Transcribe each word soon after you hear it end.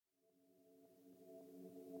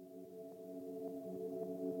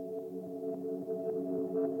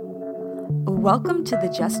Welcome to the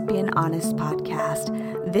Just Being Honest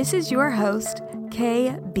podcast. This is your host,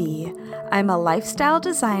 KB. I'm a lifestyle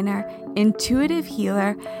designer, intuitive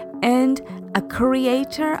healer, and a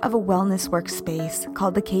creator of a wellness workspace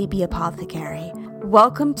called the KB Apothecary.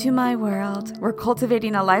 Welcome to my world. We're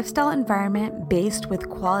cultivating a lifestyle environment based with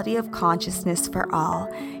quality of consciousness for all,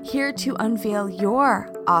 here to unveil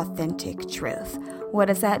your authentic truth. What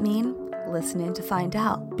does that mean? Listen in to find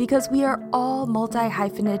out, because we are all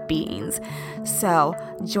multi-hyphenate beings. So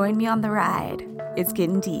join me on the ride. It's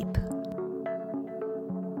getting deep.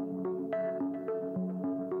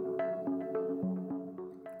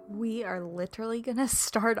 We are literally going to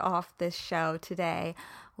start off this show today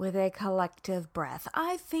with a collective breath.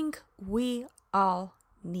 I think we all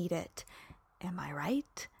need it. Am I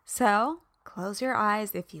right? So close your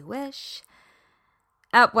eyes if you wish.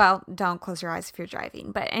 Well, don't close your eyes if you're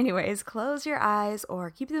driving. But anyways, close your eyes or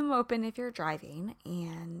keep them open if you're driving.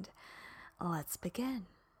 And let's begin.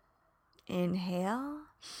 Inhale.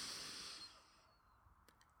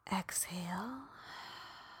 Exhale.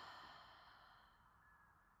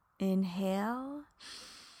 Inhale.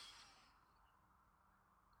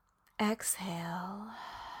 Exhale.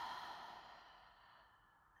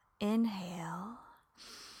 Inhale.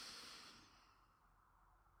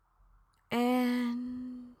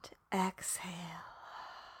 And exhale.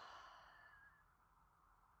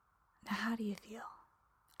 Now, how do you feel?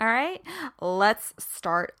 All right, let's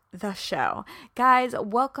start the show. Guys,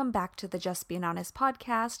 welcome back to the Just Being Honest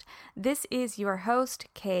podcast. This is your host,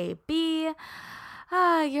 KB,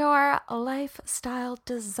 your lifestyle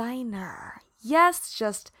designer. Yes,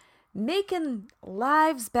 just making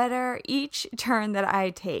lives better each turn that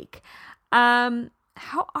I take.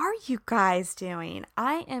 How are you guys doing?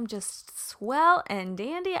 I am just swell and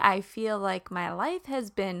dandy. I feel like my life has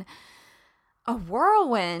been a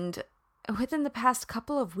whirlwind within the past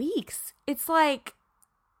couple of weeks. It's like,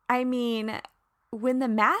 when the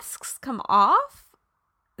masks come off,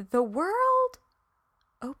 the world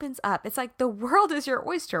opens up. It's like the world is your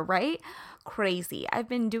oyster, right? Crazy. I've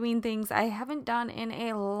been doing things I haven't done in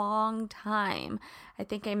a long time. I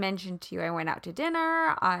think I mentioned to you I went out to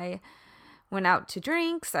dinner. I went out to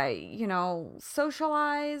drinks. I,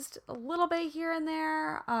 socialized a little bit here and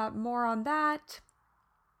there. More on that.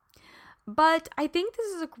 But I think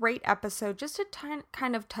this is a great episode just to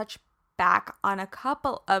kind of touch back on a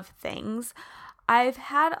couple of things. I've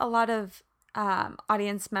had a lot of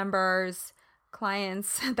audience members,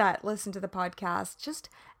 clients that listen to the podcast just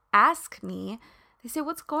ask me, they say,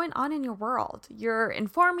 what's going on in your world? You're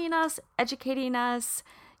informing us, educating us,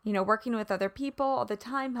 working with other people all the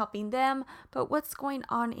time, helping them, but what's going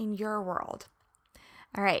on in your world?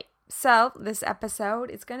 All right, so this episode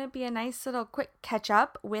is going to be a nice little quick catch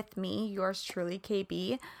up with me, yours truly,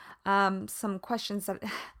 KB. Some questions that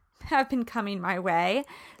have been coming my way,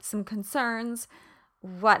 some concerns,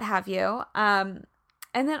 what have you. And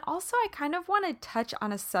then also I kind of want to touch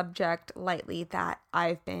on a subject lightly that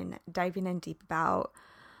I've been diving in deep about,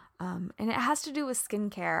 and it has to do with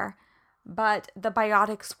skincare. But the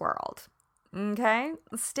biotics world, okay?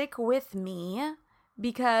 Stick with me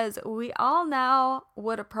because we all know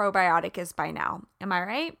what a probiotic is by now. Am I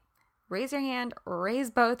right? Raise your hand,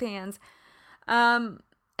 raise both hands. And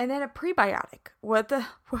then a prebiotic. What?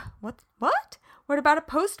 What about a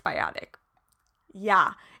postbiotic?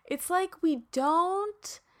 Yeah, it's like we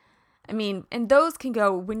don't, and those can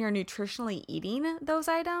go when you're nutritionally eating those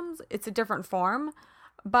items. It's a different form,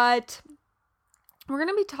 but we're going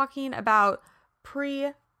to be talking about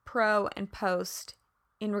pre, pro, and post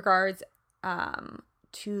in regards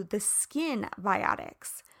to the skin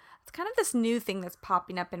biotics. It's kind of this new thing that's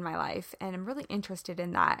popping up in my life, and I'm really interested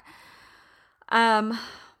in that.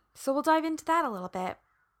 So we'll dive into that a little bit.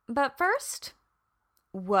 But first,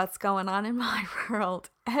 what's going on in my world?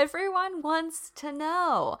 Everyone wants to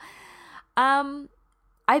know.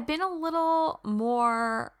 I've been a little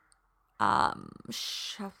more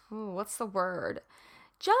what's the word?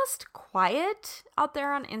 Just quiet out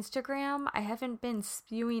there on Instagram. I haven't been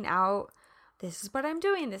spewing out, this is what I'm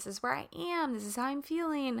doing, this is where I am, this is how I'm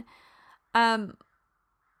feeling. And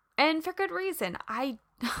for good reason. I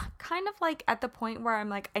kind of like at the point where I'm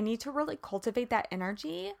like, I need to really cultivate that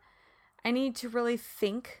energy. I need to really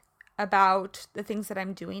think about the things that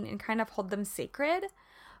I'm doing and kind of hold them sacred.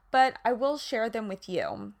 But I will share them with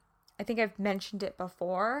you. I think I've mentioned it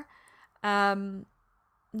before. I've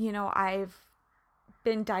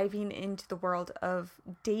been diving into the world of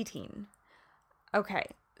dating. Okay,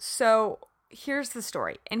 so here's the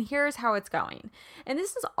story and here's how it's going. And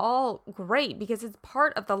this is all great because it's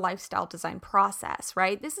part of the lifestyle design process,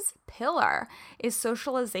 right? This is a pillar, is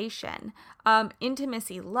socialization,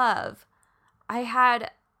 intimacy, love, I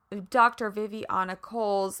had Dr. Viviana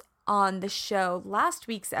Coles on the show last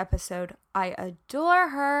week's episode. I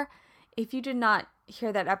adore her. If you did not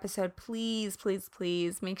hear that episode, please, please,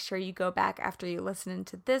 please make sure you go back after you listen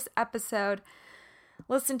to this episode.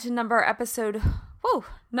 Listen to number episode.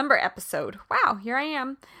 Wow, here I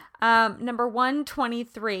am. Number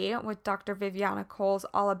 123 with Dr. Viviana Coles,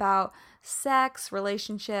 all about sex,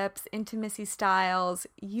 relationships, intimacy styles.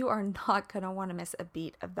 You are not going to want to miss a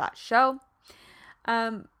beat of that show.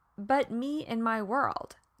 But me and my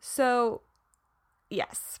world. So,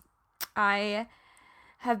 yes, I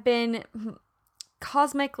have been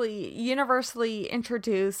cosmically, universally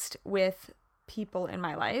introduced with people in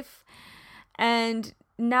my life. And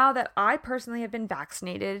now that I personally have been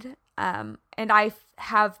vaccinated, and I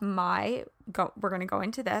have we're going to go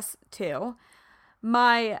into this too,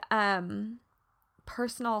 my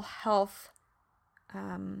personal health,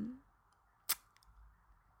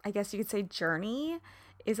 I guess you could say journey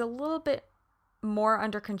is a little bit more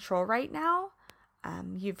under control right now.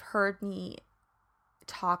 You've heard me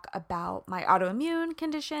talk about my autoimmune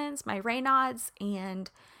conditions, my Raynaud's, and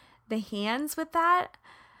the hands with that.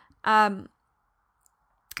 Kind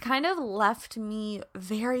of left me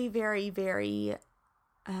very, very, very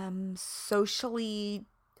socially.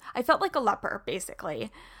 I felt like a leper, basically.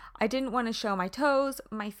 I didn't want to show my toes,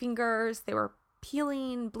 my fingers. They were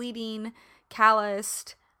peeling, bleeding,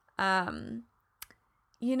 calloused.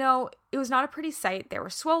 It was not a pretty sight. They were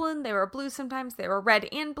swollen. They were blue sometimes. They were red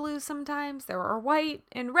and blue sometimes. They were white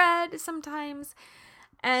and red sometimes.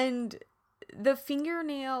 And the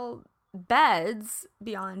fingernail beds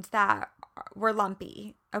beyond that were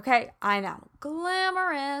lumpy. Okay, I know.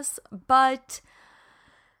 Glamorous, but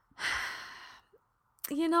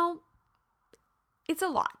it's a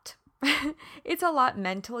lot. It's a lot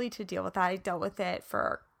mentally to deal with that.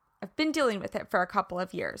 I've been dealing with it for a couple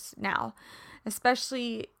of years now,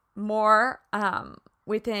 especially more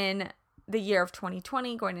within the year of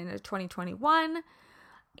 2020 going into 2021.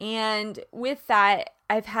 And with that,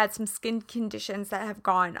 I've had some skin conditions that have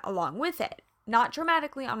gone along with it. Not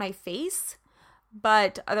dramatically on my face,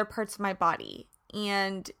 but other parts of my body.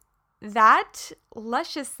 And that,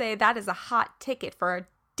 let's just say that is a hot ticket for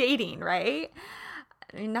dating, right?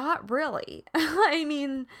 Not really. I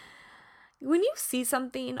mean, when you see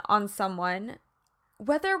something on someone,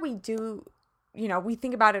 whether we do, we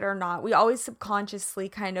think about it or not, we always subconsciously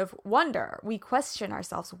kind of wonder. We question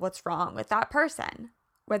ourselves, what's wrong with that person?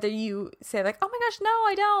 Whether you say like, oh my gosh, no,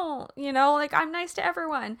 I don't, I'm nice to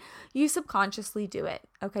everyone. You subconsciously do it.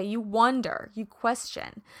 Okay. You wonder, you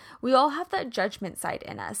question. We all have that judgment side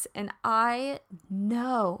in us. And I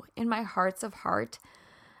know in my hearts of heart,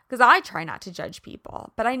 because I try not to judge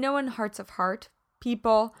people, but I know in hearts of heart,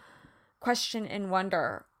 people question and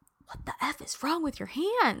wonder, what the F is wrong with your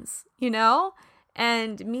hands?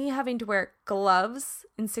 And me having to wear gloves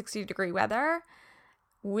in 60-degree weather,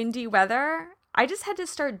 windy weather, I just had to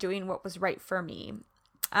start doing what was right for me.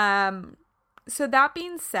 So that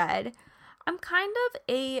being said, I'm kind of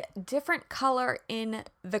a different color in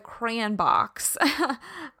the crayon box.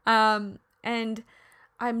 And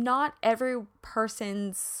I'm not every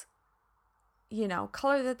person's,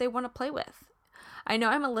 color that they want to play with. I know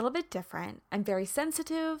I'm a little bit different. I'm very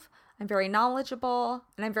sensitive, I'm very knowledgeable,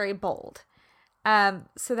 and I'm very bold.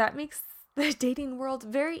 So that makes the dating world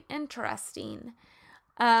very interesting.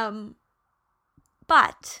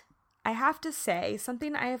 But I have to say,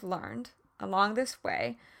 something I have learned along this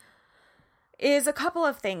way is a couple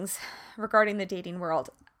of things regarding the dating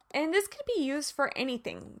world. And this could be used for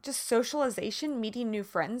anything, just socialization, meeting new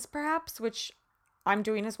friends perhaps, which I'm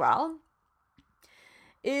doing as well,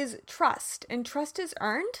 is trust. And trust is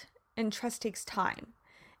earned, and trust takes time.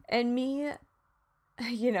 And me,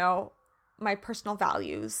 my personal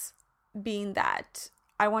values being that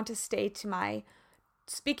I want to stay to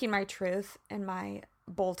speaking my truth and my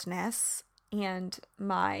boldness and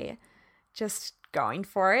my just going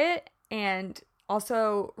for it, and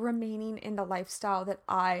also remaining in the lifestyle that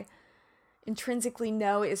I intrinsically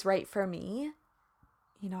know is right for me.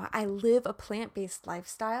 I live a plant-based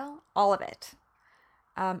lifestyle, all of it.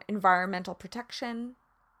 Environmental protection,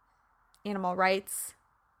 animal rights.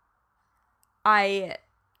 I,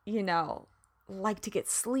 like to get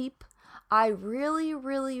sleep. I really,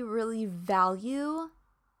 really, really value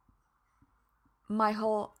my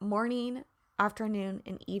whole morning, afternoon,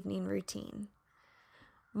 and evening routine.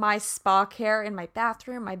 My spa care in my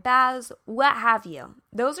bathroom, my baths, what have you.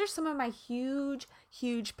 Those are some of my huge,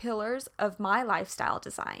 huge pillars of my lifestyle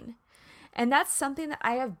design. And that's something that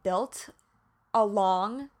I have built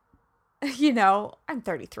along, I'm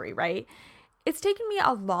 33, right? It's taken me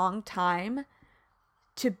a long time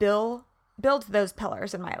to build build those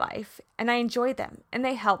pillars in my life, and I enjoy them, and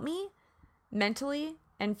they help me mentally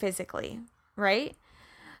and physically, right?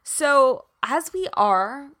 So as we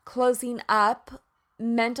are closing up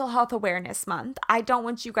Mental Health Awareness Month, I don't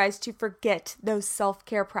want you guys to forget those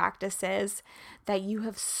self-care practices that you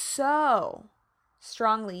have so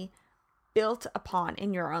strongly built upon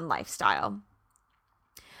in your own lifestyle.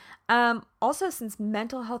 Also, since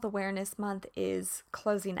Mental Health Awareness Month is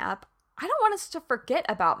closing up, I don't want us to forget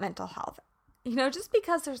about mental health. You know, just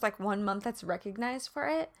because there's like 1 month that's recognized for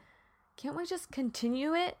it, can't we just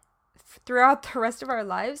continue it throughout the rest of our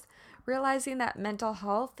lives, realizing that mental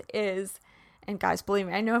health is, and guys, believe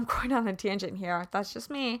me, I know I'm going on a tangent here. That's just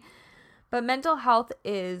me. But mental health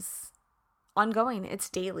is ongoing. It's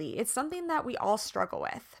daily. It's something that we all struggle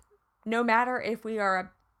with. No matter if we are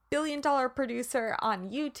a billion-dollar producer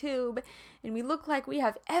on YouTube and we look like we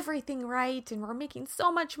have everything right and we're making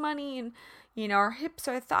so much money and, you know, our hips,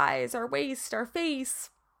 our thighs, our waist, our face,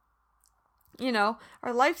 you know,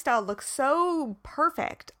 our lifestyle looks so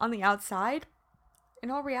perfect on the outside.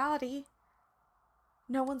 In all reality,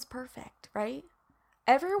 no one's perfect, right?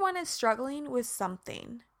 Everyone is struggling with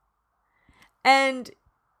something. And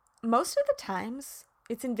most of the times,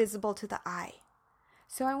 it's invisible to the eye.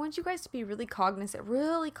 So I want you guys to be really cognizant,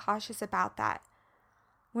 really cautious about that.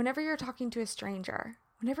 Whenever you're talking to a stranger,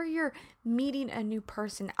 whenever you're meeting a new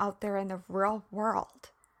person out there in the real world,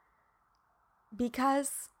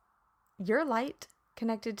 because your light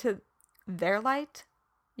connected to their light,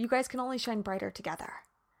 you guys can only shine brighter together.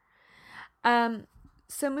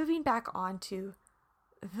 So moving back on to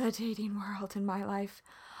the dating world in my life,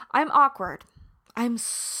 I'm awkward. I'm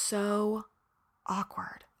so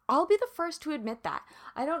awkward. I'll be the first to admit that.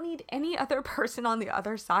 I don't need any other person on the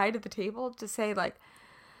other side of the table to say, like,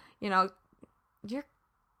 you know, you're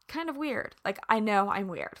kind of weird. Like, I know I'm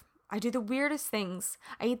weird. I do the weirdest things.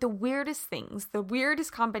 I eat the weirdest things, the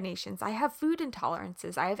weirdest combinations. I have food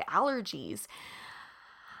intolerances. I have allergies.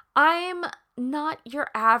 I'm not your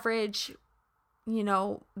average, you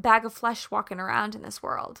know, bag of flesh walking around in this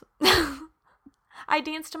world. I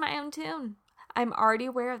dance to my own tune. I'm already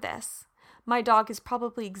aware of this. My dog is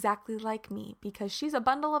probably exactly like me because she's a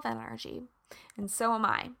bundle of energy, and so am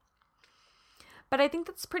I. But I think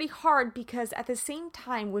that's pretty hard because at the same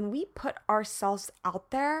time, when we put ourselves out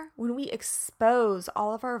there, when we expose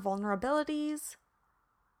all of our vulnerabilities,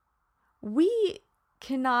 we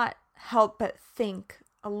cannot help but think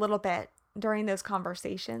a little bit during those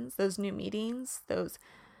conversations, those new meetings, those,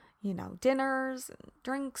 you know, dinners and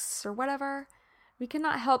drinks or whatever. We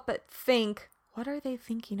cannot help but think, what are they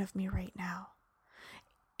thinking of me right now?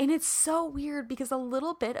 And it's so weird because a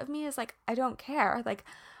little bit of me is like, I don't care. Like,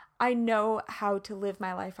 I know how to live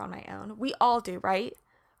my life on my own. We all do, right?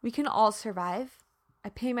 We can all survive. I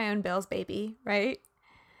pay my own bills, baby, right?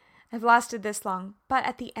 I've lasted this long. But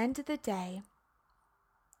at the end of the day,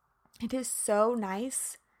 it is so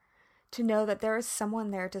nice to know that there is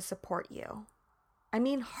someone there to support you. I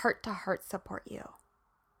mean, heart to heart support you.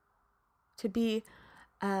 To be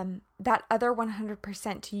that other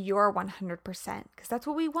 100% to your 100%, because that's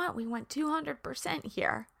what we want. We want 200%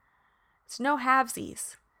 here. It's no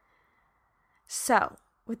halvesies. So,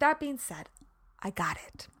 with that being said, I got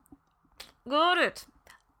it.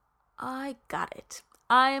 I got it.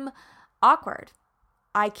 I'm awkward.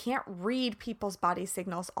 I can't read people's body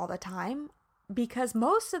signals all the time because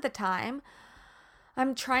most of the time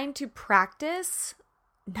I'm trying to practice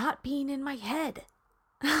not being in my head.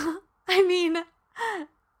 I mean,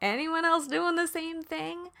 anyone else doing the same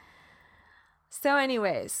thing? So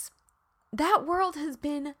anyways, that world has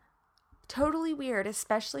been totally weird,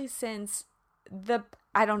 especially since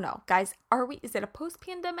I don't know, guys, is it a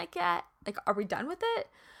post-pandemic yet? Like, are we done with it?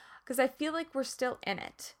 Because I feel like we're still in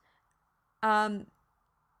it.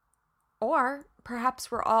 Or perhaps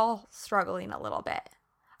we're all struggling a little bit.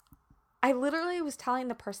 I literally was telling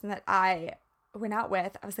the person that I went out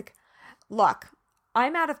with, I was like, look,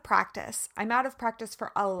 I'm out of practice. I'm out of practice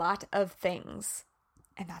for a lot of things.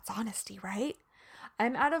 And that's honesty, right?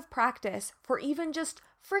 I'm out of practice for even just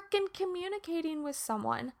freaking communicating with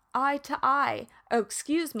someone eye to eye. Oh,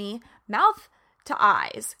 excuse me, mouth to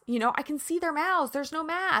eyes. You know, I can see their mouths. There's no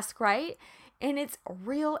mask, right? And it's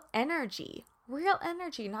real energy,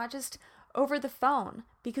 not just over the phone,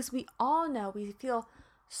 because we all know we feel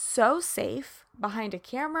so safe behind a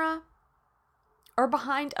camera or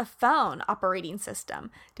behind a phone operating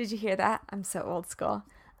system. Did you hear that? I'm so old school.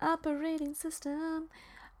 Operating system.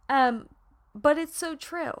 But it's so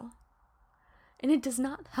true. And it does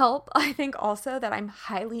not help, I think, also that I'm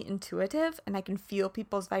highly intuitive and I can feel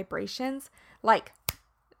people's vibrations like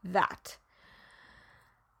that.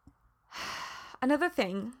 Another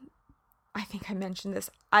thing I think I mentioned this.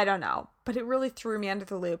 I don't know. But it really threw me under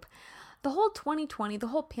the loop. The whole 2020, the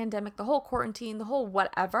whole pandemic, the whole quarantine, the whole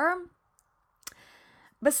whatever.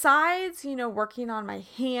 Besides, working on my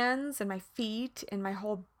hands and my feet and my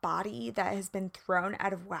whole body that has been thrown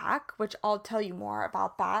out of whack, which I'll tell you more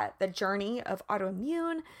about that, the journey of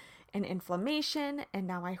autoimmune and inflammation, and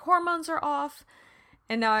now my hormones are off,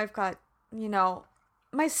 and now I've got,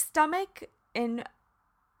 my stomach, and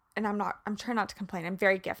I'm trying not to complain, I'm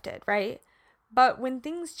very gifted, right? But when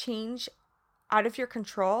things change out of your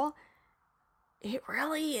control, it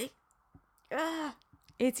really,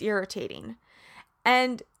 it's irritating.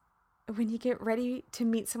 And when you get ready to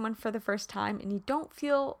meet someone for the first time and you don't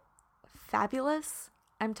feel fabulous,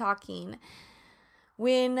 I'm talking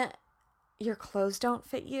when your clothes don't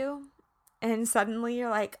fit you and suddenly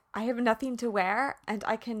you're like, I have nothing to wear and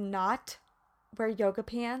I cannot wear yoga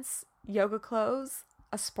pants, yoga clothes,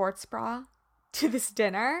 a sports bra to this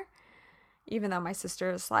dinner, even though my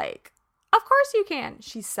sister is like, of course you can.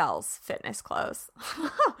 She sells fitness clothes.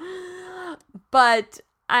 But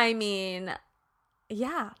I mean,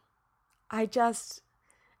 yeah, and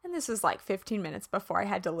this was like 15 minutes before I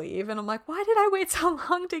had to leave. And I'm like, why did I wait so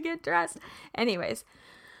long to get dressed? Anyways,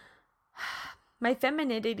 my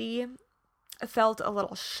femininity felt a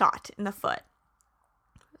little shot in the foot.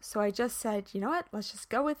 So I just said, you know what? Let's just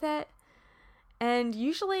go with it. And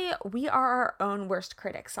usually we are our own worst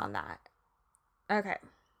critics on that. Okay.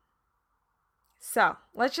 So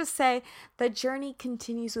let's just say the journey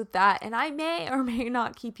continues with that. And I may or may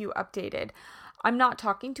not keep you updated. I'm not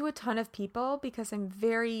talking to a ton of people because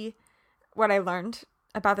what I learned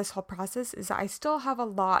about this whole process is I still have a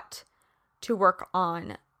lot to work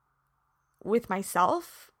on with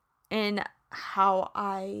myself and how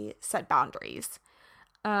I set boundaries.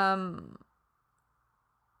 And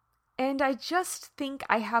I just think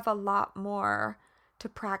I have a lot more to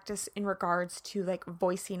practice in regards to like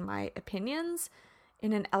voicing my opinions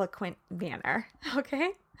in an eloquent manner.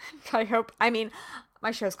 Okay? My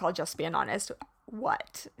show's called Just Being Honest.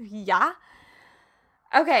 What? Yeah?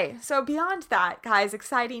 Okay, so beyond that, guys,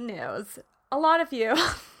 exciting news. A lot of you,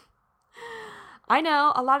 I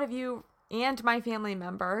know a lot of you and my family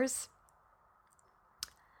members,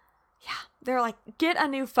 they're like, get a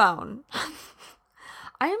new phone.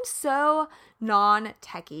 I am so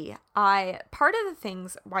non-techie. Part of the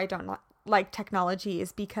things why I don't like technology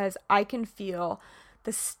is because I can feel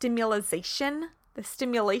the stimulation,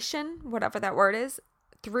 whatever that word is,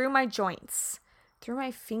 through my joints, through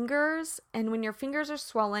my fingers. And when your fingers are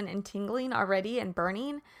swollen and tingling already and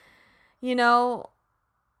burning, being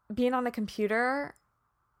on a computer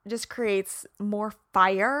just creates more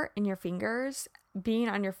fire in your fingers. Being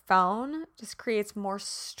on your phone just creates more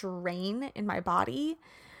strain in my body.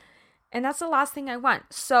 And that's the last thing I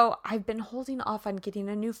want. So I've been holding off on getting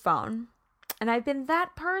a new phone. And I've been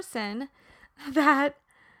that person that,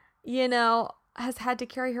 has had to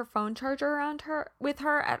carry her phone charger around with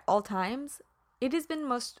her at all times. It has been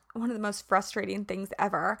one of the most frustrating things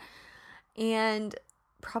ever. And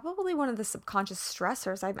probably one of the subconscious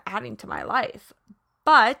stressors I'm adding to my life.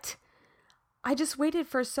 But I just waited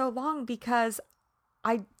for so long because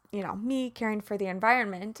me caring for the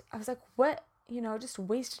environment, I was like, what, just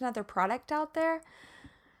waste another product out there,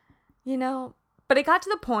 but it got to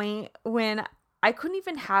the point when I couldn't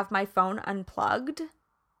even have my phone unplugged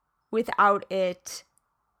without it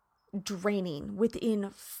draining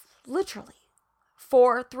within literally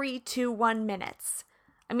 4, 3, 2, 1 minutes.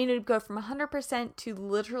 I mean, it would go from 100% to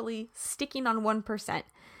literally sticking on 1%.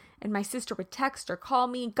 And my sister would text or call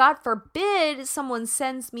me. God forbid someone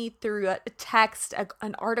sends me through a text,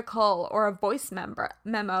 an article, or a voice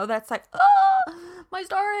memo that's like, oh, my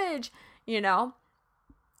storage, No.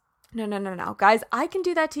 Guys, I can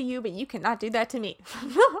do that to you, but you cannot do that to me.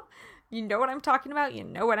 You know what I'm talking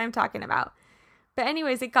about? But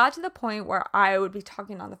anyways, it got to the point where I would be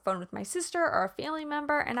talking on the phone with my sister or a family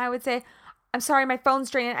member, and I would say, I'm sorry, my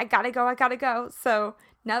phone's draining. I gotta go. So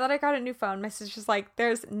now that I got a new phone, my sister's like,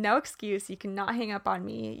 there's no excuse. You cannot hang up on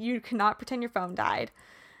me. You cannot pretend your phone died.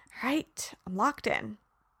 Right? I'm locked in.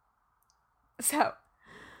 So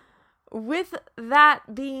with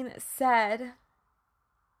that being said,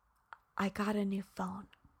 I got a new phone.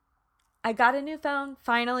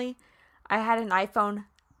 Finally. I had an iPhone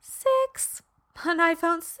 6.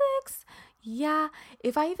 Yeah.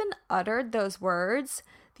 If I even uttered those words,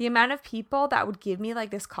 the amount of people that would give me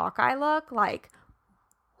like this cockeye look, like,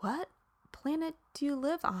 what planet do you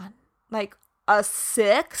live on? Like a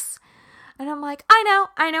 6? And I'm like, I know.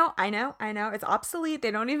 It's obsolete.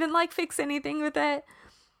 They don't even like fix anything with it.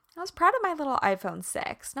 I was proud of my little iPhone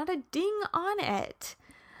 6. Not a ding on it.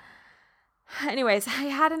 Anyways, I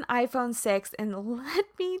had an iPhone 6, and let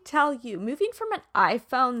me tell you, moving from an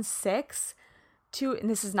iPhone 6 to, and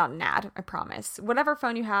this is not an ad, I promise. Whatever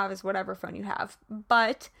phone you have is whatever phone you have.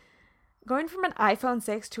 But going from an iPhone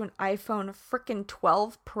 6 to an iPhone freaking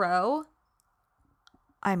 12 Pro,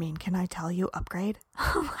 I mean, can I tell you, upgrade?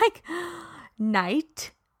 Like,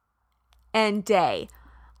 night and day.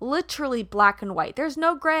 Literally black and white. There's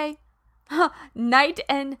no gray. Night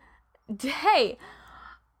and day.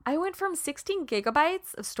 I went from 16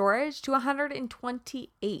 gigabytes of storage to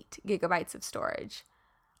 128 gigabytes of storage.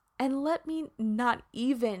 And let me not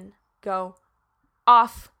even go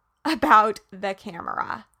off about the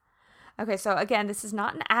camera. Okay, so again, this is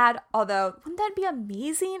not an ad, although wouldn't that be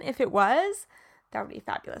amazing if it was? That would be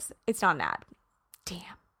fabulous. It's not an ad.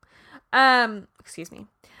 Damn. Excuse me.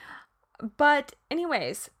 But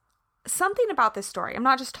anyways, something about this story. I'm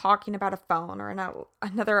not just talking about a phone or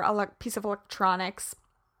another piece of electronics.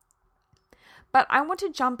 But I want to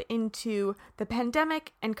jump into the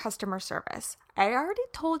pandemic and customer service. I already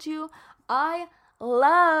told you I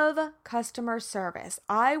love customer service.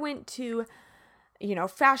 I went to,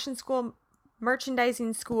 fashion school,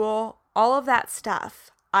 merchandising school, all of that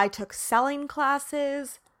stuff. I took selling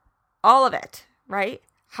classes, all of it, right?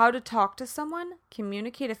 How to talk to someone,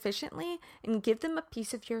 communicate efficiently, and give them a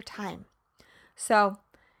piece of your time. So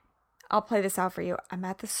I'll play this out for you. I'm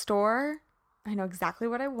at the store. I know exactly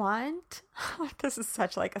what I want. This is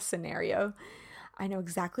such like a scenario. I know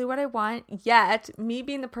exactly what I want, yet me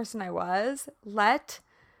being the person I was, let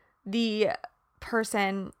the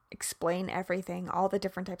person explain everything, all the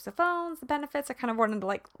different types of phones, the benefits. I kind of wanted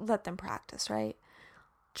to let them practice, right?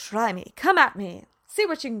 Try me, come at me, see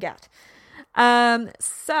what you can get.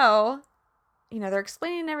 So, they're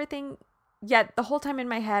explaining everything, yet the whole time in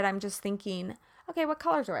my head, I'm just thinking, okay, what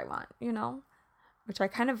color do I want? Which I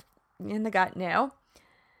kind of in the gut knew.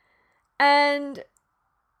 And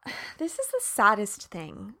this is the saddest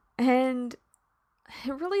thing. And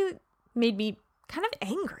it really made me kind of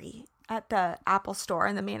angry at the Apple Store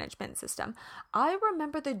and the management system. I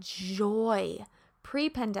remember the joy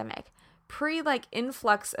pre-pandemic,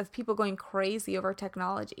 influx of people going crazy over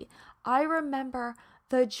technology. I remember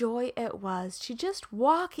the joy it was to just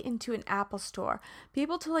walk into an Apple Store, be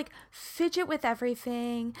able to fidget with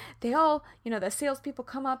everything. They all, the salespeople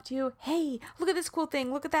come up to you, hey, look at this cool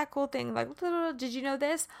thing, look at that cool thing, did you know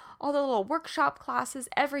this? All the little workshop classes,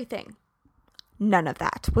 everything. None of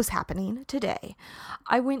that was happening today.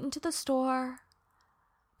 I went into the store.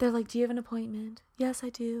 They're like, do you have an appointment? Yes, I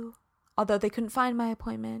do. Although they couldn't find my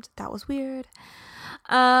appointment. That was weird.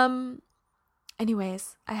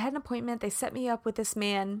 Anyways, I had an appointment. They set me up with this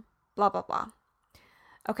man, blah, blah, blah.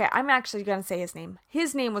 Okay, I'm actually going to say his name.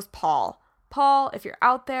 His name was Paul. Paul, if you're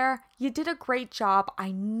out there, you did a great job.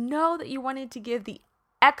 I know that you wanted to give the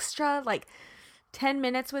extra 10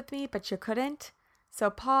 minutes with me, but you couldn't. So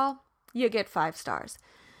Paul, you get 5 stars.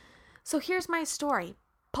 So here's my story.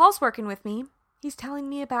 Paul's working with me. He's telling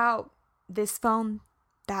me about this phone,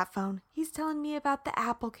 that phone. He's telling me about the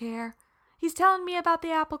Apple Care. He's telling me about the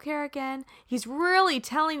Apple Care again. He's really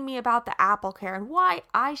telling me about the Apple Care and why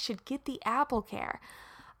I should get the Apple Care.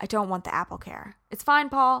 I don't want the Apple Care. It's fine,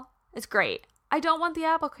 Paul. It's great. I don't want the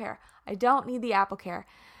Apple Care. I don't need the Apple Care.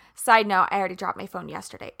 Side note, I already dropped my phone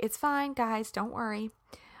yesterday. It's fine, guys. Don't worry.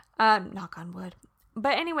 Knock on wood.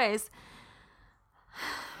 But anyways,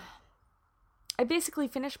 I basically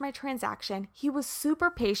finished my transaction. He was super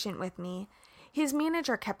patient with me. His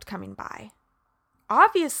manager kept coming by.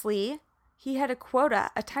 Obviously, he had a quota,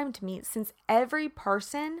 a time to meet, since every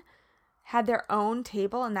person had their own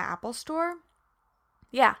table in the Apple Store.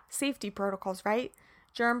 Yeah, safety protocols, right?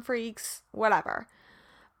 Germ freaks, whatever.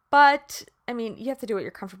 But, you have to do what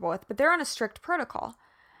you're comfortable with, but they're on a strict protocol.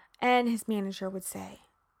 And his manager would say,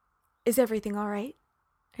 is everything all right?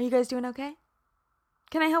 Are you guys doing okay?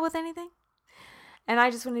 Can I help with anything? And I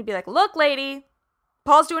just wanted to be like, look, lady,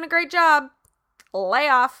 Paul's doing a great job. Lay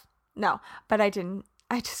off. No, but I didn't.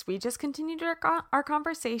 We just continued our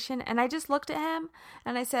conversation, and I just looked at him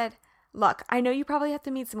and I said, look, I know you probably have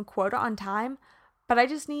to meet some quota on time, but I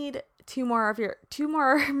just need 2 more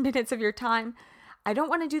minutes of your time. I don't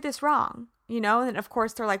want to do this wrong, and of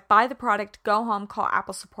course they're like, buy the product, go home, call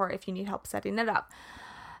Apple support if you need help setting it up.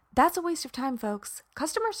 That's a waste of time, folks.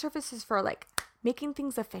 Customer service is for making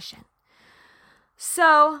things efficient.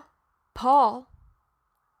 So Paul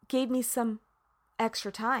gave me some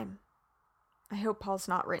extra time. I hope Paul's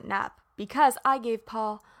not written up, because I gave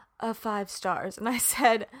Paul a 5 stars and I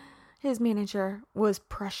said his manager was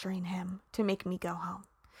pressuring him to make me go home.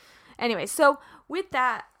 Anyway, so with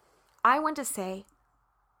that, I want to say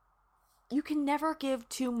you can never give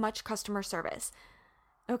too much customer service.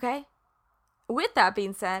 Okay? with that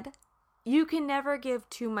being said, you can never give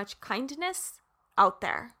too much kindness out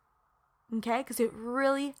there. Okay? Because it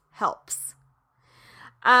really helps.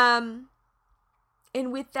 And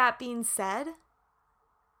with that being said,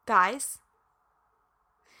 guys,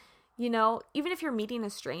 even if you're meeting a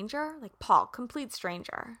stranger, like Paul, complete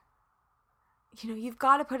stranger, you've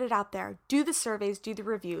got to put it out there. Do the surveys, do the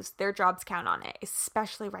reviews. Their jobs count on it,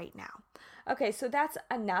 especially right now. Okay, so that's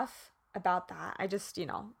enough about that. I just,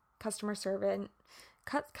 customer servant.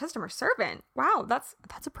 Wow, that's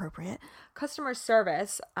appropriate. Customer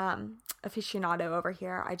service aficionado over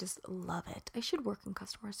here. I just love it. I should work in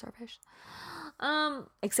customer service.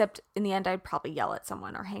 Except in the end, I'd probably yell at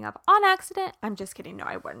someone or hang up on accident. I'm just kidding. No,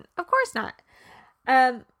 I wouldn't. Of course not.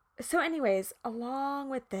 So anyways, along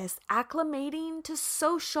with this, acclimating to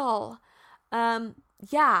social.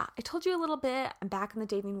 Yeah, I told you a little bit. I'm back in the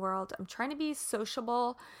dating world. I'm trying to be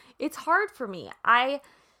sociable. It's hard for me. I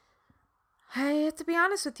have to be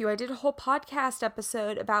honest with you. I did a whole podcast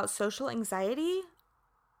episode about social anxiety.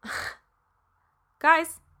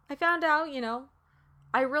 Guys, I found out,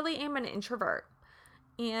 I really am an introvert.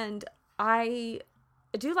 And I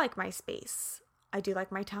do like my space. I do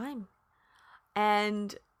like my time.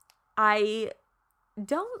 And I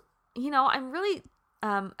don't, I'm really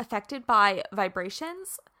affected by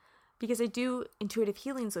vibrations because I do intuitive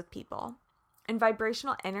healings with people. And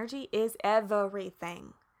vibrational energy is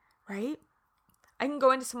everything, right? I can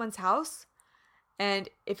go into someone's house and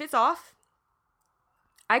if it's off,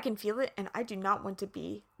 I can feel it and I do not want to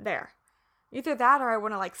be there. Either that or I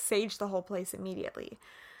want to sage the whole place immediately.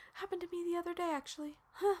 Happened to me the other day, actually.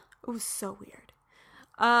 It was so weird.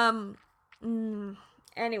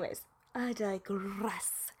 Anyways, I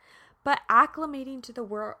digress. But acclimating to the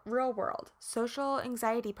real world, social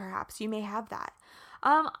anxiety perhaps, you may have that.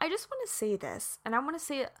 I just want to say this, and I want to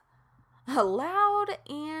say it loud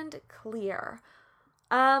and clear.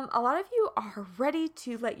 A lot of you are ready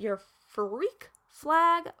to let your freak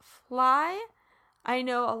flag fly. I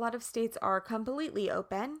know a lot of states are completely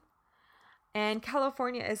open, and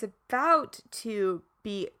California is about to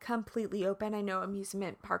be completely open. I know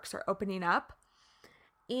amusement parks are opening up,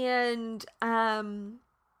 and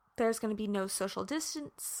there's going to be no social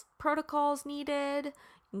distance protocols needed. You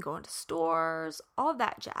can go into stores, all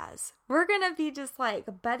that jazz. We're going to be just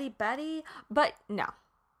buddy, but no.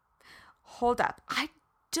 Hold up. I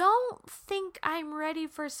don't think I'm ready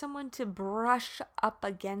for someone to brush up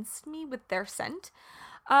against me with their scent.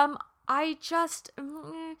 I'm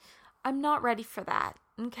not ready for that,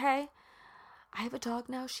 okay? I have a dog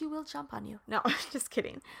now. She will jump on you. No, just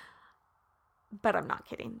kidding. But I'm not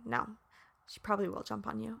kidding. No, she probably will jump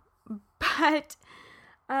on you. But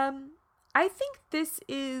I think this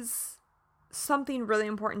is something really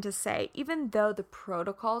important to say. Even though the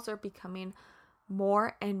protocols are becoming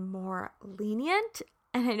more and more lenient,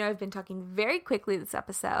 and I know I've been talking very quickly this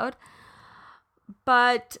episode,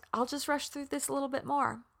 but I'll just rush through this a little bit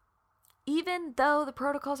more. Even though the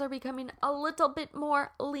protocols are becoming a little bit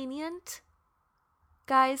more lenient,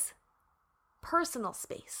 guys, personal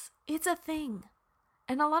space, it's a thing.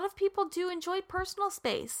 And a lot of people do enjoy personal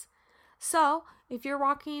space. So if you're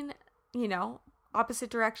walking, opposite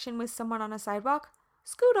direction with someone on a sidewalk,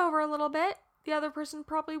 scoot over a little bit. The other person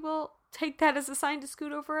probably will take that as a sign to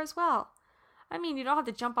scoot over as well. I mean, you don't have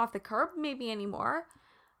to jump off the curb maybe anymore,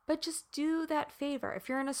 but just do that favor. If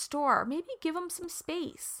you're in a store, maybe give them some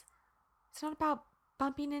space. It's not about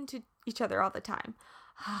bumping into each other all the time.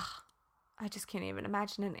 I just can't even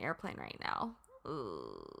imagine an airplane right now.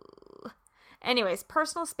 Ooh. Anyways,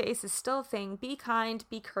 personal space is still a thing. Be kind,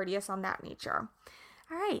 be courteous on that nature.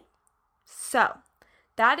 All right. So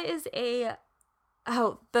that is the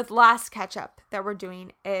last catch up that we're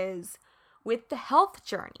doing is with the health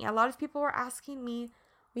journey. A lot of people were asking me,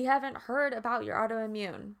 we haven't heard about your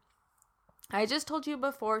autoimmune. I just told you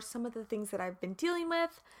before some of the things that I've been dealing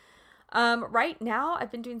with. Right now,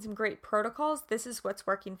 I've been doing some great protocols. This is what's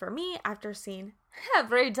working for me after seeing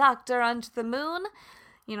every doctor under the moon.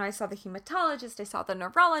 I saw the hematologist, I saw the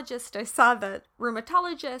neurologist, I saw the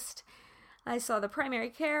rheumatologist, I saw the primary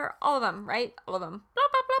care, all of them, right? All of them. Blah,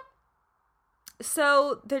 blah, blah.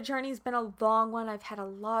 So the journey's been a long one. I've had a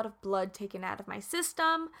lot of blood taken out of my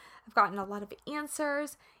system. I've gotten a lot of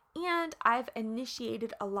answers, and I've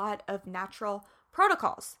initiated a lot of natural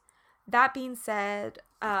protocols. That being said,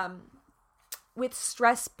 with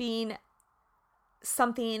stress being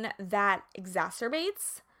something that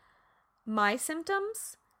exacerbates my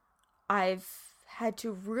symptoms, I've had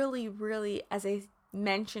to really, as I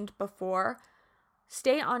mentioned before,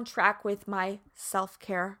 stay on track with my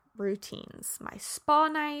self-care routines, my spa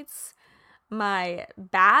nights, my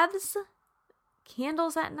baths,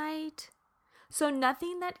 candles at night, So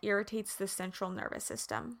nothing that irritates the central nervous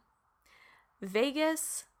system.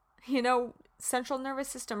 Vagus, central nervous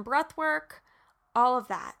system breath work, all of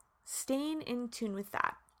that. Staying in tune with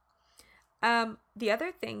that. The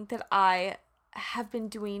other thing that I have been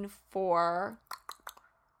doing for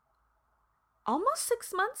almost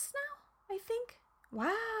 6 months now, I think.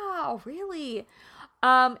 Wow, really?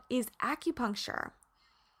 Is acupuncture.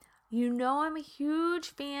 I'm a huge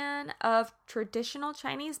fan of traditional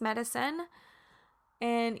Chinese medicine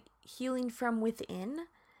and healing from within.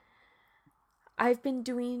 I've been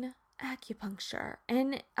doing acupuncture,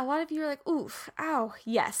 and a lot of you are like, oof, ow.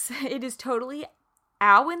 Yes, it is totally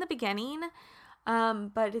ow in the beginning,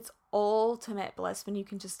 but it's ultimate bliss when you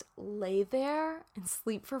can just lay there and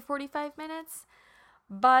sleep for 45 minutes.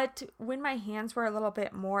 But when my hands were a little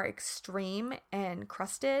bit more extreme and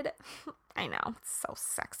crusted, I know, it's so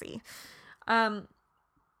sexy.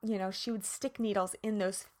 She would stick needles in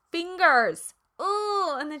those fingers.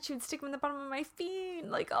 Oh, and then she would stick them in the bottom of my feet.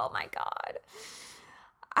 Like, oh my God.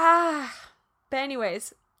 But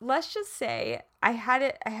anyways, let's just say I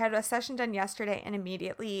had a session done yesterday, and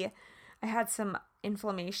immediately I had some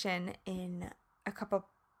inflammation in a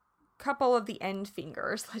couple of the end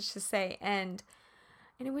fingers, let's just say, and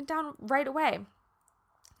it went down right away.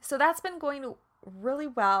 So that's been going really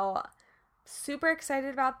well. Super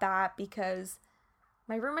excited about that because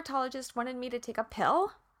my rheumatologist wanted me to take a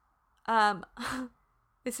pill.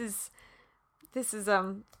 This is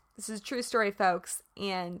a true story, folks.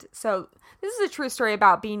 And so this is a true story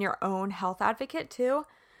about being your own health advocate too.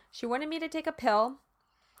 She wanted me to take a pill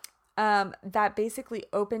that basically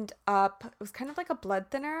opened up, it was kind of like a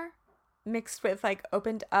blood thinner mixed with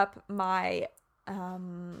opened up my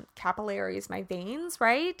capillaries, my veins,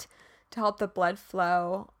 right? To help the blood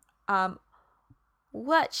flow.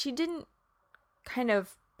 What she didn't kind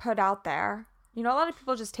of put out there, a lot of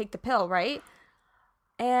people just take the pill, right?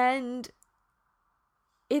 And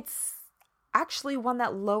it's actually one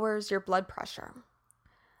that lowers your blood pressure.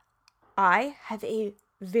 I have a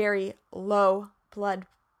very low blood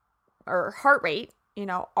or heart rate,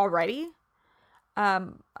 already. I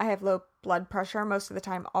have low blood pressure most of the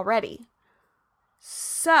time already.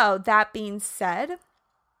 So that being said,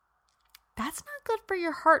 that's not good for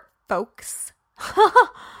your heart, folks.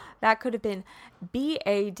 That could have been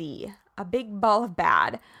BAD, a big ball of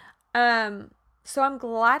bad. So I'm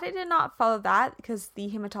glad I did not follow that because the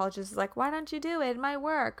hematologist is like, why don't you do it? It might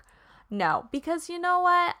work. No, because you know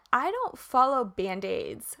what? I don't follow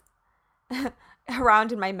Band-Aids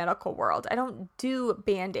around in my medical world. I don't do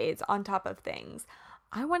Band-Aids on top of things.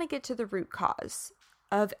 I want to get to the root cause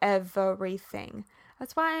of everything.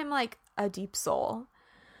 That's why I'm like a deep soul.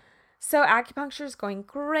 So acupuncture is going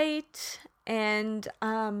great. And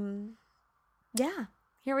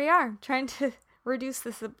here we are trying to reduce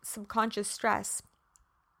the subconscious stress.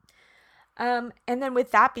 And then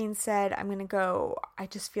with that being said, I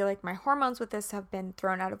just feel like my hormones with this have been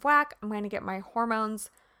thrown out of whack. I'm going to get my hormones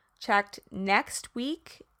checked next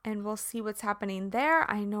week and we'll see what's happening there.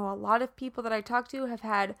 I know a lot of people that I talk to have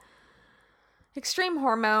had extreme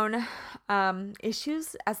hormone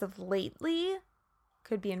issues as of lately.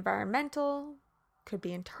 Could be environmental, could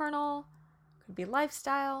be internal, could be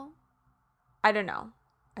lifestyle. I don't know.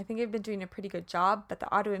 I think I've been doing a pretty good job, but the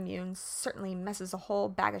autoimmune certainly messes a whole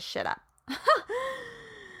bag of shit up.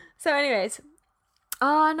 So anyways,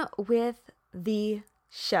 on with the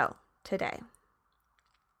show today.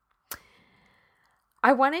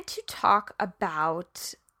 I wanted to talk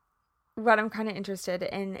about what I'm kind of interested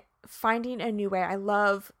in, finding a new way. I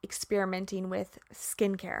love experimenting with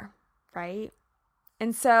skincare, right?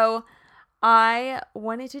 And so I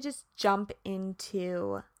wanted to just jump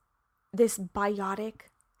into this biotic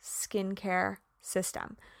skincare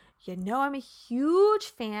system. I'm a huge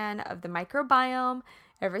fan of the microbiome,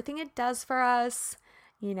 everything it does for us.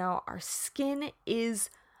 Our skin is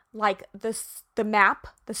like the map,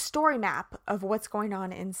 the story map of what's going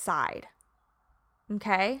on inside.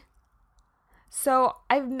 Okay? So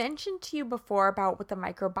I've mentioned to you before about with the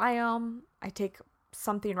microbiome. I take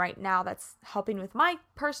something right now that's helping with my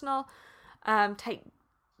personal tight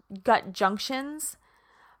gut junctions.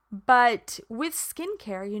 But with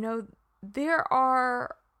skincare, there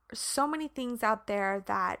are so many things out there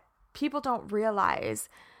that people don't realize,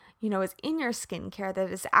 is in your skincare that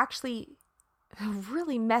is actually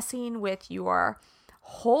really messing with your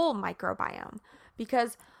whole microbiome,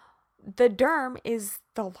 because the derm is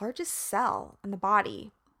the largest cell in the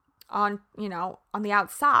body on the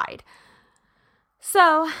outside.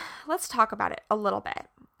 So let's talk about it a little bit.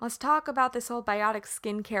 Let's talk about this whole biotic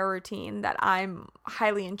skincare routine that I'm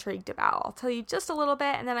highly intrigued about. I'll tell you just a little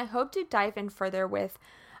bit, and then I hope to dive in further with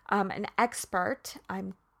an expert.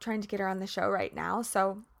 I'm trying to get her on the show right now,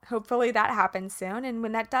 so hopefully that happens soon. And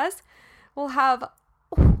when that does, we'll have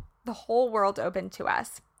the whole world open to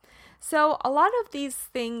us. So a lot of these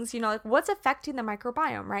things, like what's affecting the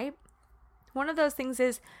microbiome, right? One of those things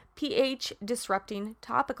is pH disrupting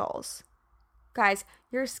topicals. Guys,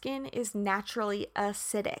 your skin is naturally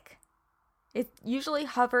acidic. It's usually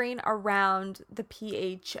hovering around the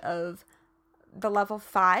pH of the level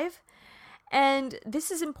 5. And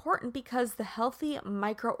this is important because the healthy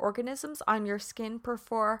microorganisms on your skin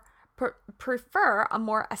prefer a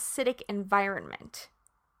more acidic environment.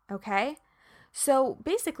 Okay? So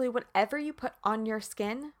basically, whatever you put on your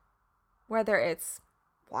skin, whether it's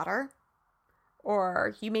water,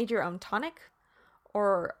 or you made your own tonic,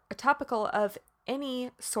 or a topical of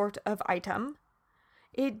any sort of item,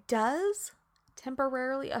 it does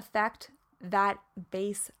temporarily affect that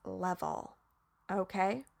base level.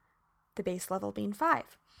 Okay? The base level being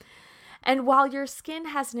 5. And while your skin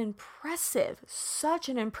has such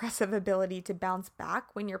an impressive ability to bounce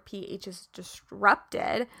back when your pH is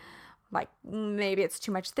disrupted, like maybe it's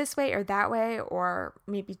too much this way or that way, or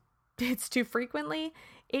maybe it's too frequently,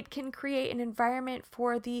 it can create an environment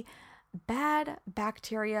for the bad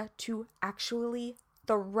bacteria to actually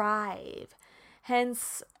thrive.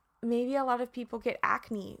 Hence, maybe a lot of people get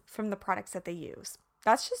acne from the products that they use.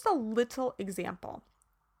 That's just a little example.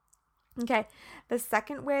 Okay, the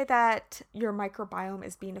second way that your microbiome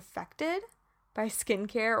is being affected by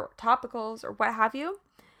skincare or topicals or what have you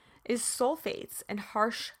is sulfates and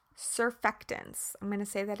harsh surfactants. I'm going to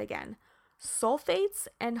say that again. Sulfates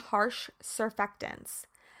and harsh surfactants.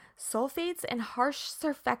 Sulfates and harsh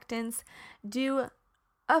surfactants do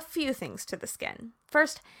a few things to the skin.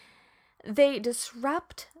 First, they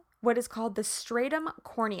disrupt what is called the stratum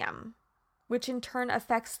corneum, which in turn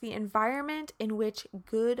affects the environment in which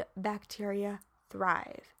good bacteria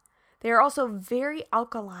thrive. They are also very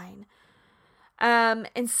alkaline.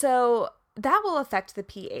 And so that will affect the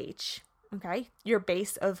pH, okay? Your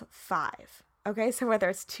base of 5. Okay, so whether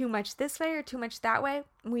it's too much this way or too much that way,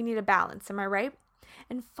 we need a balance, am I right?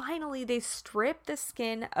 And finally, they strip the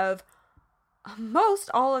skin of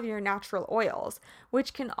most all of your natural oils,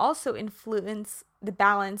 which can also influence the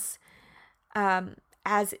balance,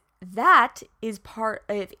 as that is part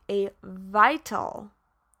of a vital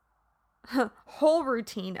whole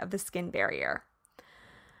routine of the skin barrier.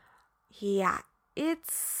 Yeah,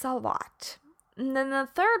 it's a lot. And then the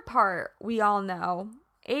third part, we all know,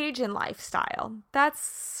 age and lifestyle.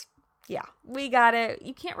 We got it.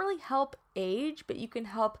 You can't really help age, but you can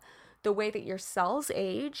help the way that your cells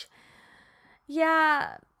age.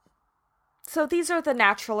 Yeah. So these are the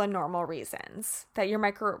natural and normal reasons that your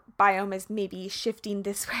microbiome is maybe shifting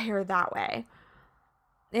this way or that way.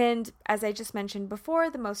 And as I just mentioned before,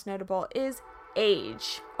 the most notable is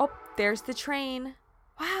age. Oh, there's the train.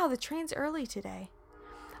 Wow, the train's early today.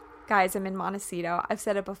 Guys, I'm in Montecito. I've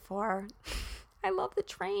said it before. I love the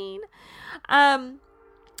train.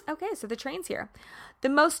 Okay, so the train's here. The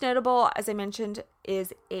most notable, as I mentioned,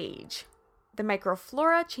 is age. The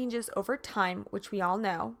microflora changes over time, which we all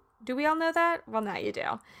know. Do we all know that? Well, now you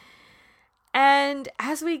do. And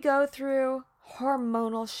as we go through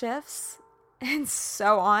hormonal shifts and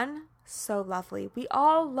so on, so lovely. We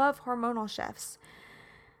all love hormonal shifts.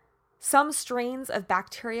 Some strains of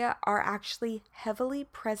bacteria are actually heavily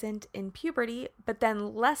present in puberty, but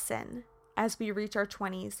then lessen as we reach our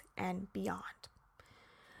 20s and beyond.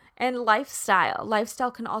 And lifestyle.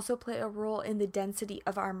 Lifestyle can also play a role in the density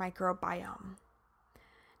of our microbiome.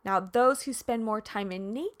 Now, those who spend more time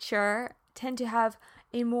in nature tend to have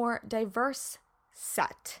a more diverse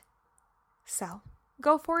set. So,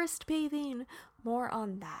 go forest bathing. More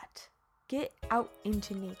on that. Get out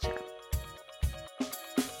into nature.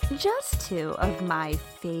 Just 2 of my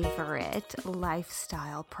favorite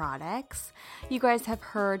lifestyle products. You guys have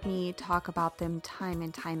heard me talk about them time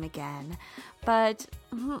and time again, but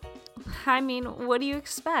I mean, what do you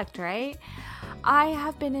expect, right? I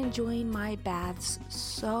have been enjoying my baths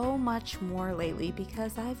so much more lately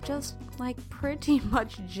because I've just pretty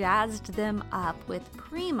much jazzed them up with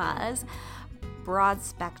Prima's broad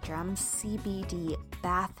spectrum CBD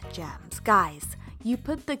bath gems. Guys, you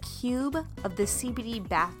put the cube of the CBD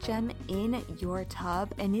bath gem in your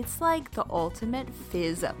tub and it's like the ultimate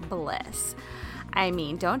fizz bliss. I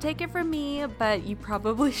mean, don't take it from me, but you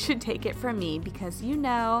probably should take it from me because you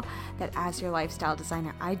know that as your lifestyle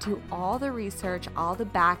designer, I do all the research, all the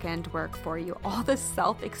back end work for you, all the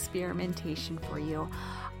self-experimentation for you.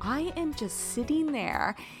 I am just sitting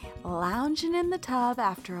there, lounging in the tub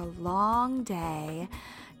after a long day,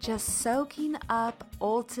 just soaking up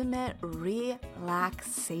ultimate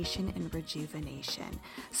relaxation and rejuvenation.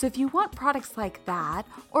 So if you want products like that,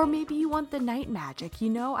 or maybe you want the night magic,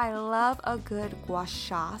 I love a good gua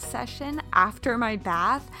sha session after my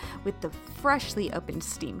bath with the freshly opened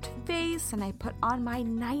steamed face, and I put on my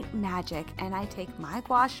night magic and I take my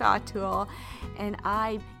gua sha tool and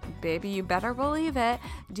baby, you better believe it,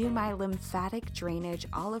 do my lymphatic drainage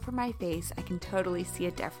all over my face. I can totally see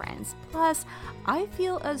a difference. Plus, I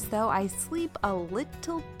feel as though I sleep a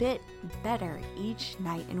little bit better each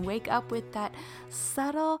night and wake up with that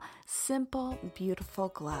subtle, simple, beautiful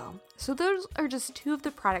glow. So those are just two of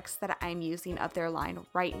the products that I'm using of their line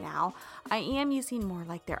right now. I am using more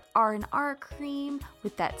like their R&R cream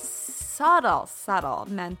with that subtle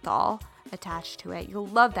menthol attached to it. You'll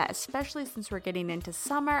love that, especially since we're getting into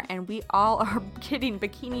summer and we all are getting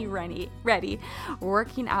bikini ready,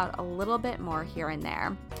 working out a little bit more here and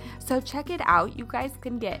there. So check it out. You guys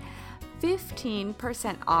can get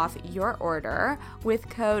 15% off your order with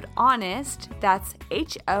code HONEST, that's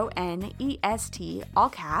HONEST, all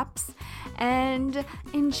caps, and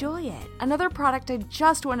enjoy it. Another product I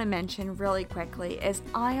just want to mention really quickly is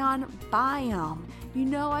Ion Biome.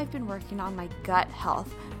 I've been working on my gut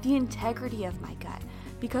health, the integrity of my gut,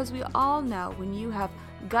 because we all know when you have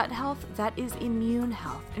gut health, that is immune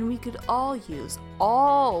health, and we could always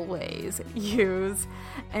use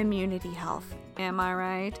immunity health. Am I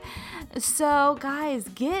right? So guys,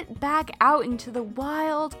 get back out into the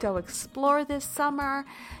wild, go explore this summer,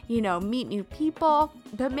 meet new people,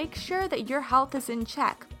 but make sure that your health is in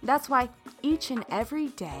check. That's why each and every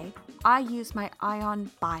day I use my Ion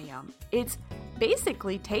Biome. It's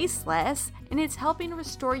basically tasteless and it's helping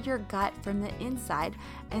restore your gut from the inside,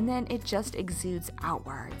 and then it just exudes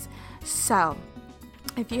outwards. So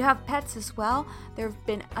if you have pets as well, there have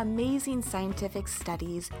been amazing scientific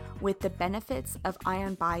studies with the benefits of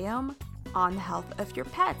Ion Biome on the health of your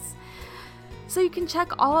pets. So you can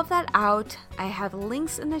check all of that out. I have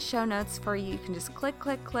links in the show notes for you. You can just click,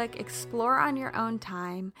 explore on your own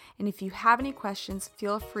time. And if you have any questions,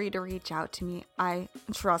 feel free to reach out to me.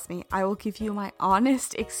 Trust me, I will give you my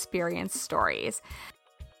honest experience stories.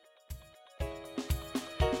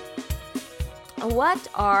 What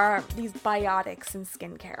are these biotics in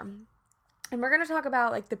skincare? And we're going to talk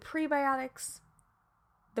about like the prebiotics,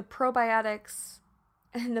 the probiotics,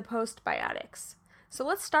 and the postbiotics. So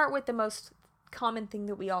let's start with the most common thing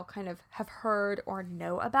that we all kind of have heard or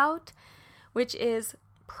know about, which is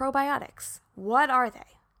probiotics. What are they?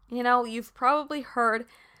 You've probably heard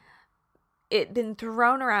it been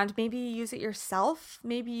thrown around. Maybe you use it yourself.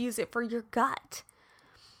 Maybe you use it for your gut.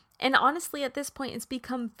 And honestly, at this point, it's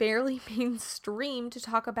become fairly mainstream to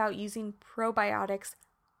talk about using probiotics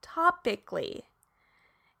topically.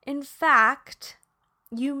 In fact,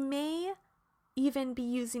 you may even be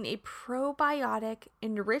using a probiotic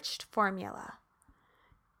enriched formula,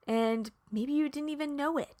 and maybe you didn't even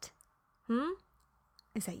know it.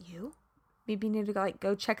 Is that you? Maybe you need to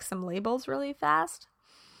go check some labels really fast.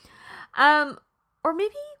 Or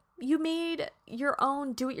maybe you made your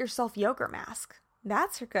own do-it-yourself yogurt mask.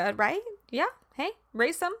 That's good, right? Yeah. Hey,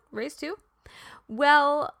 raise two.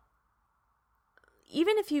 Well,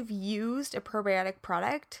 even if you've used a probiotic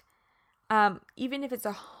product, even if it's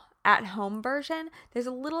a at-home version, there's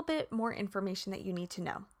a little bit more information that you need to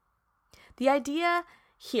know. The idea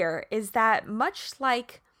here is that much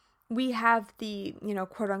like we have the,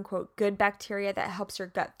 quote-unquote good bacteria that helps your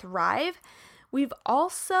gut thrive, we've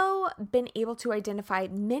also been able to identify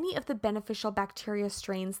many of the beneficial bacteria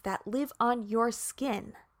strains that live on your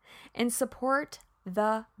skin and support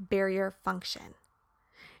the barrier function.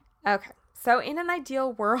 Okay, so in an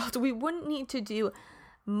ideal world, we wouldn't need to do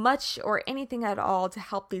much or anything at all to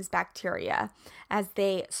help these bacteria as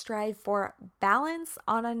they strive for balance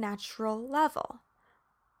on a natural level.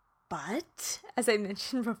 But, as I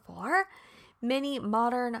mentioned before, many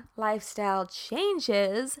modern lifestyle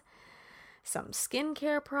changes, some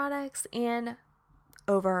skincare products, and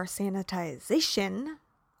over-sanitization,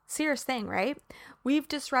 serious thing, right? We've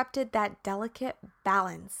disrupted that delicate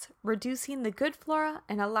balance, reducing the good flora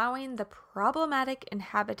and allowing the problematic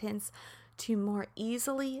inhabitants to more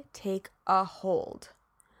easily take a hold.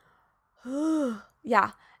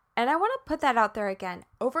 Yeah, and I want to put that out there again.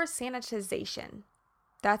 Over-sanitization.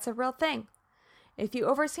 That's a real thing. If you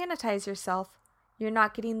over-sanitize yourself, you're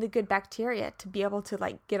not getting the good bacteria to be able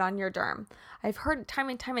to get on your derm. I've heard time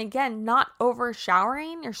and time again, not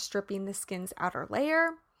over-showering or stripping the skin's outer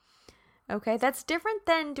layer. Okay, that's different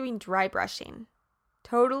than doing dry brushing.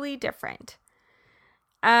 Totally different.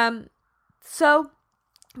 So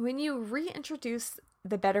when you reintroduce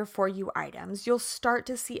the better for you items, you'll start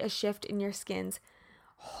to see a shift in your skin's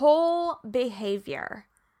whole behavior.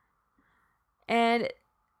 And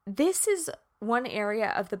this is one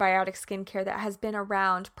area of the biotic skincare that has been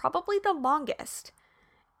around probably the longest.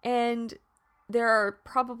 And there are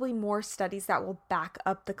probably more studies that will back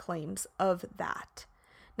up the claims of that.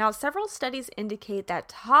 Now, several studies indicate that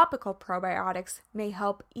topical probiotics may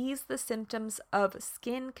help ease the symptoms of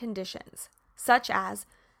skin conditions, such as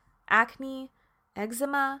acne,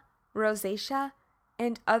 eczema, rosacea,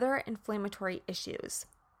 and other inflammatory issues.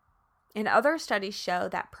 And other studies show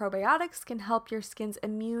that probiotics can help your skin's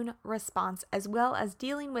immune response as well as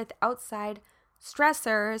dealing with outside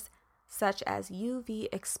stressors such as UV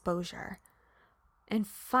exposure. And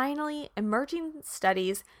finally, emerging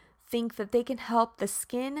studies think that they can help the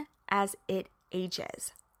skin as it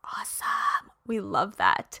ages. Awesome. We love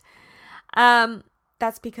that.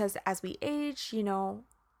 That's because as we age,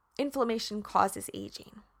 inflammation causes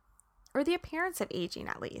aging, or the appearance of aging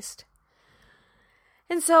at least.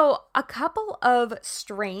 And so a couple of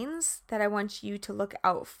strains that I want you to look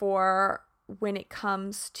out for when it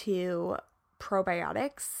comes to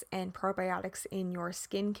probiotics and probiotics in your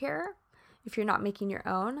skincare, if you're not making your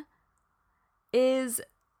own, is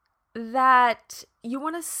that you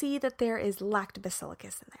want to see that there is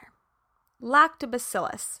lactobacillus in there.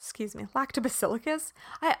 Lactobacillus.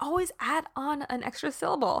 I always add on an extra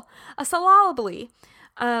syllable, a syllably.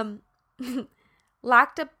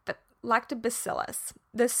 Lactobacillus.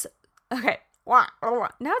 Now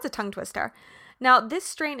it's a tongue twister. Now, this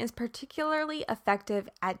strain is particularly effective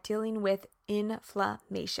at dealing with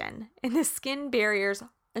inflammation in the skin barrier's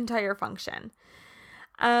entire function.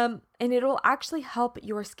 And it'll actually help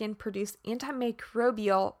your skin produce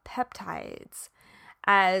antimicrobial peptides,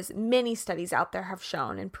 as many studies out there have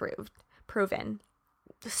shown and proven.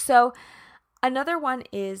 So another one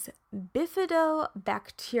is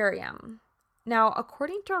bifidobacterium. Now,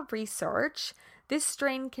 according to research, this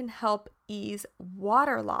strain can help ease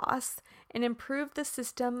water loss and improve the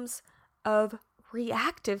systems of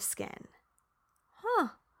reactive skin.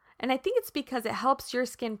 And I think it's because it helps your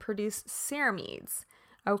skin produce ceramides.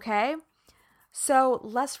 Okay? So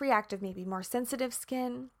less reactive, maybe more sensitive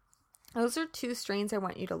skin. Those are two strains I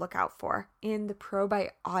want you to look out for in the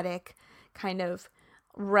probiotic kind of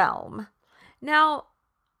realm. Now,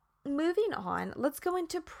 moving on, let's go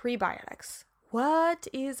into prebiotics. What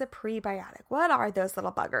is a prebiotic? What are those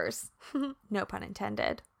little buggers? No pun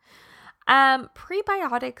intended.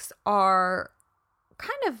 Prebiotics are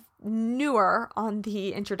kind of newer on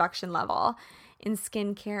the introduction level in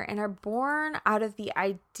skincare and are born out of the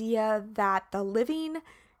idea that the living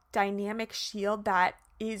dynamic shield that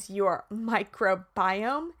is your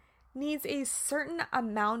microbiome needs a certain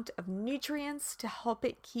amount of nutrients to help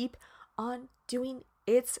it keep on doing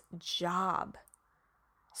its job.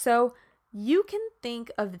 So you can think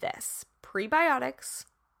of this. Prebiotics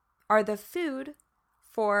are the food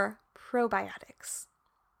for probiotics.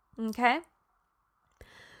 Okay?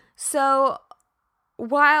 So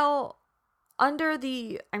while under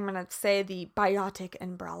the biotic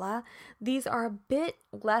umbrella, these are a bit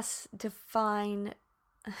less defined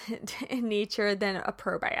in nature than a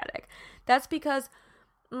probiotic. That's because,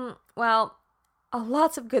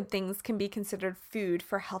 lots of good things can be considered food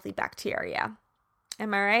for healthy bacteria.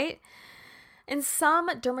 Am I right? And some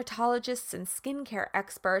dermatologists and skincare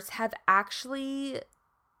experts have actually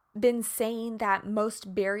been saying that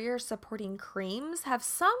most barrier-supporting creams have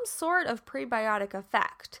some sort of prebiotic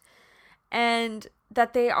effect, and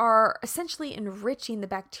that they are essentially enriching the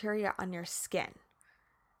bacteria on your skin.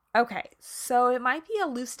 Okay, so it might be a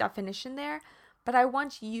loose definition there, but I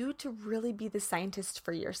want you to really be the scientist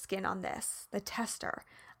for your skin on this, the tester.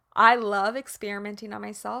 I love experimenting on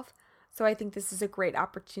myself, so I think this is a great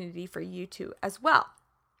opportunity for you to as well.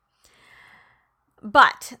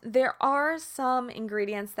 But there are some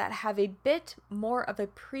ingredients that have a bit more of a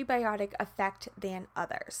prebiotic effect than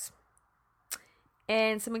others.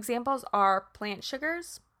 And some examples are plant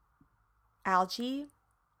sugars, algae,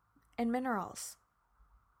 and minerals.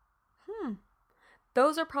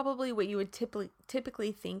 Those are probably what you would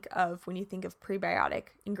typically think of when you think of prebiotic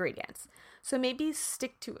ingredients. So maybe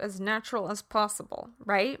stick to as natural as possible,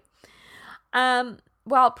 right?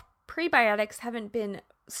 While prebiotics haven't been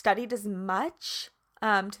studied as much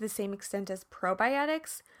to the same extent as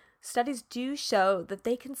probiotics, studies do show that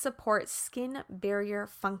they can support skin barrier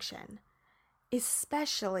function,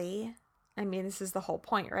 especially, this is the whole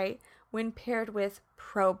point, right? When paired with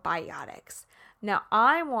probiotics. Now,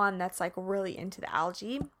 I'm one that's like really into the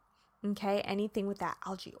algae. Okay, anything with that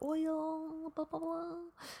algae oil, blah, blah, blah.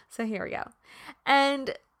 So here we go.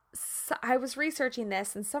 And so I was researching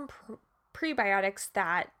this, and some prebiotics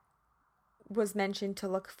that was mentioned to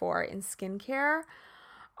look for in skincare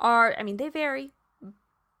they vary,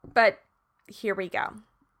 but here we go.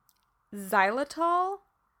 Xylitol,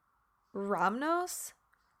 rhamnose,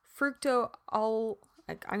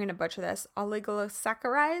 I'm going to butcher this,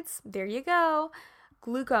 oligosaccharides, there you go,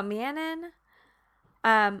 glucomannan,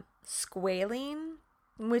 squalene,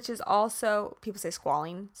 which is also, people say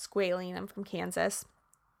squalene, I'm from Kansas.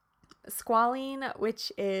 Squalene,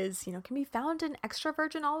 which is, can be found in extra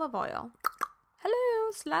virgin olive oil.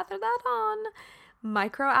 Hello, slather that on.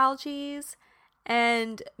 Microalgae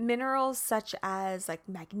and minerals such as like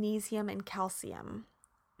magnesium and calcium.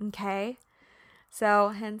 Okay? So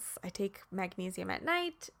hence I take magnesium at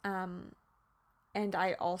night. And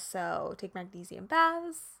I also take magnesium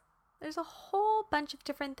baths. There's a whole bunch of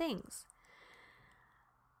different things.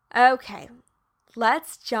 Okay,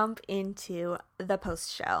 let's jump into the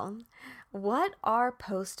post-show. What are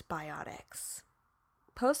postbiotics?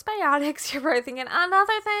 Postbiotics, you're probably thinking,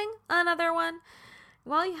 another one.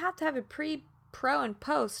 Well, you have to have a pre, pro, and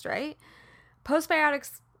post, right?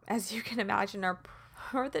 Postbiotics, as you can imagine, are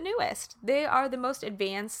the newest. They are the most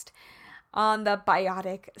advanced on the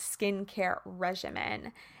biotic skincare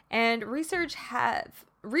regimen. And researchers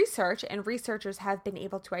have been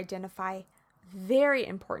able to identify very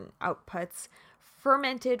important outputs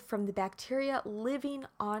fermented from the bacteria living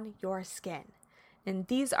on your skin. And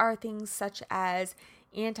these are things such as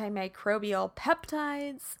antimicrobial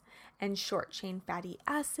peptides and short-chain fatty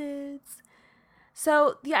acids.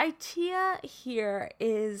 So the idea here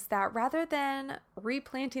is that rather than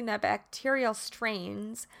replanting the bacterial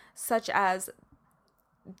strains, such as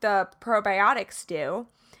the probiotics do,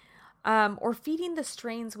 or feeding the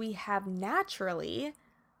strains we have naturally,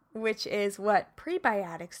 which is what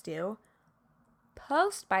prebiotics do,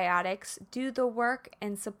 postbiotics do the work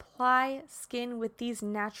and supply skin with these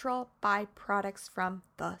natural byproducts from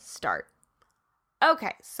the start.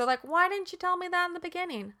 Okay, so why didn't you tell me that in the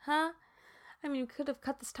beginning, huh? You could have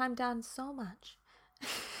cut this time down so much.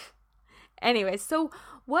 Anyway, so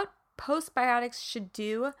what postbiotics should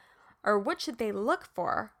do, or what should they look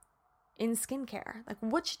for in skincare?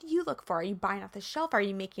 What should you look for? Are you buying off the shelf? Are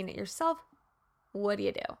you making it yourself? What do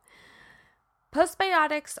you do?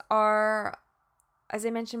 Postbiotics are, as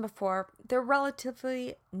I mentioned before, they're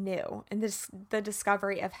relatively new in the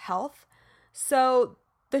discovery of health. So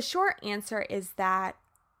the short answer is that,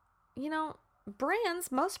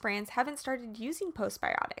 most brands haven't started using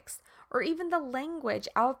postbiotics or even the language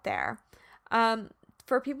out there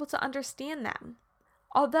for people to understand them.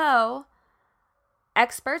 Although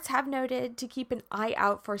experts have noted to keep an eye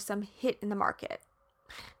out for some hit in the market.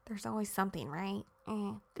 There's always something, right?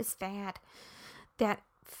 This fad, that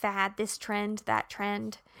fad, this trend, that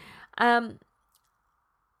trend.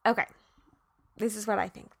 Okay. This is what I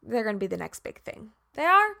think. They're going to be the next big thing. They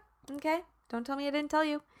are? Okay. Don't tell me I didn't tell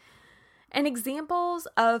you. And examples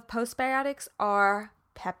of postbiotics are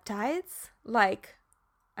peptides, like,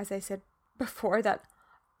 as I said before, that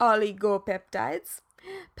oligopeptides.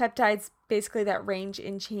 Peptides basically that range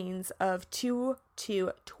in chains of 2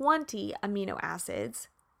 to 20 amino acids.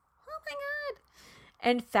 Oh my God.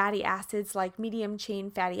 And fatty acids like medium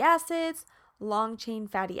chain fatty acids, long chain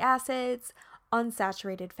fatty acids,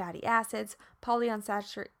 unsaturated fatty acids,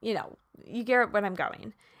 polyunsaturated, you get where I'm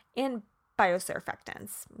going. And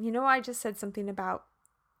biosurfactants. I just said something about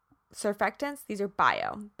surfactants. These are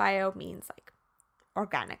bio. Bio means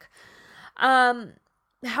organic.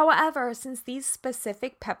 However, since these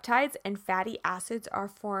specific peptides and fatty acids are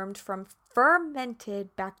formed from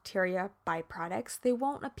fermented bacteria byproducts, they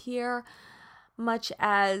won't appear much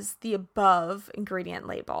as the above ingredient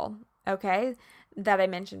label, okay, that I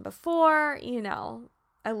mentioned before,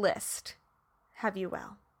 a list, have you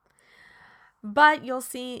will. But you'll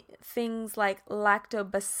see things like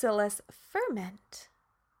lactobacillus ferment,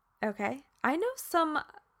 okay? I know some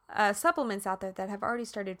supplements out there that have already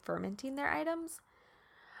started fermenting their items.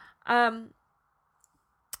 And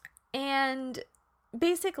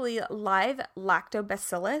basically, live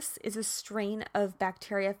lactobacillus is a strain of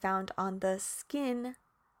bacteria found on the skin.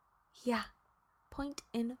 Yeah, point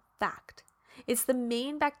in fact. It's the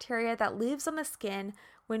main bacteria that lives on the skin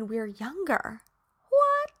when we're younger.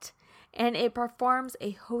 What? And it performs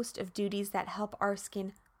a host of duties that help our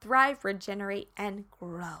skin thrive, regenerate, and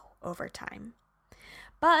grow over time.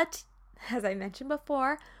 But, as I mentioned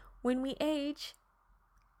before, when we age,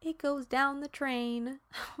 it goes down the drain.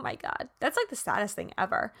 Oh my God, that's the saddest thing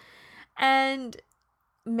ever. And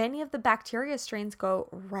many of the bacteria strains go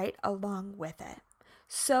right along with it.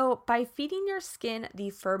 So by feeding your skin the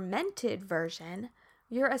fermented version,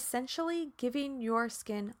 you're essentially giving your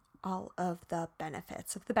skin all of the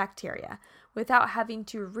benefits of the bacteria without having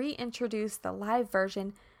to reintroduce the live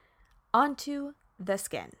version onto the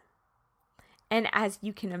skin. And as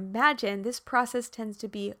you can imagine, this process tends to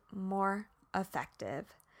be more effective.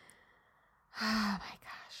 Oh my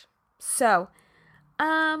gosh. So,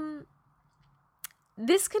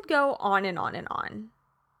 this could go on and on and on.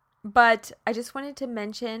 But I just wanted to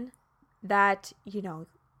mention that,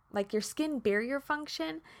 like your skin barrier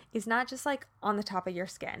function is not just like on the top of your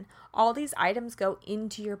skin. All these items go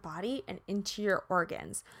into your body and into your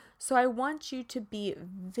organs. So I want you to be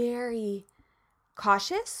very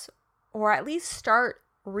cautious, or at least start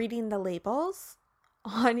reading the labels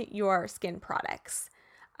on your skin products.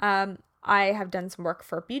 I have done some work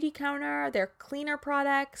for Beautycounter. They're cleaner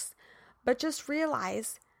products, but just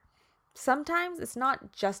realize sometimes it's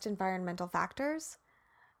not just environmental factors.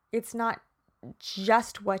 It's not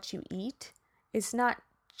just what you eat. It's not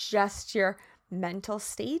just your mental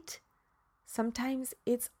state. Sometimes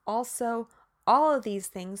it's also all of these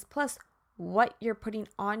things plus what you're putting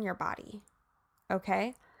on your body.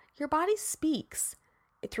 Okay? Your body speaks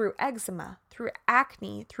through eczema, through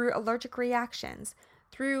acne, through allergic reactions,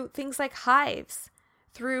 through things like hives,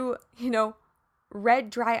 through, red,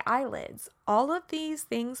 dry eyelids. All of these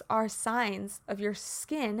things are signs of your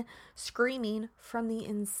skin screaming from the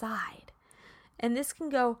inside. And this can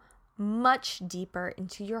go much deeper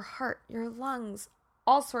into your heart, your lungs,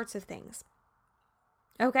 all sorts of things.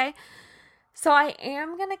 Okay? So I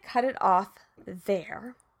am going to cut it off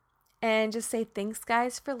there and just say thanks,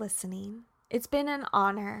 guys, for listening. It's been an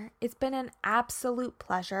honor. It's been an absolute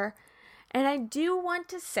pleasure. And I do want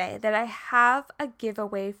to say that I have a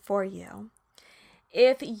giveaway for you.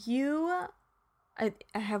 I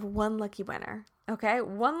have one lucky winner, okay?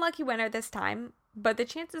 One lucky winner this time, but the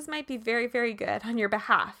chances might be very, very good on your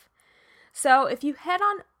behalf. So if you head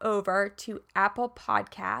on over to Apple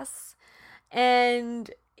Podcasts,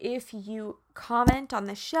 and if you comment on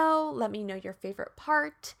the show, let me know your favorite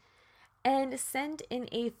part, and send in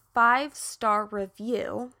a 5-star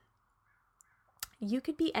review, you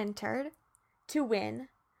could be entered to win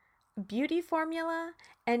beauty formula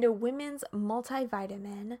and a women's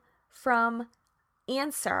multivitamin from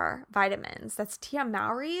Answer Vitamins. That's Tia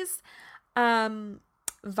Mowry's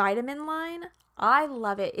vitamin line. I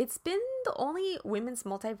love it. It's been the only women's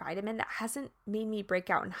multivitamin that hasn't made me break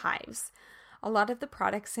out in hives. A lot of the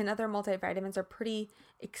products in other multivitamins are pretty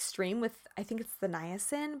extreme with, I think it's the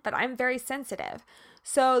niacin, but I'm very sensitive.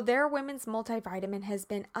 So their women's multivitamin has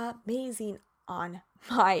been amazing on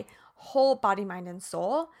my whole body, mind, and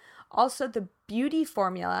soul. Also, the beauty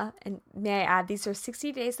formula, and may I add, these are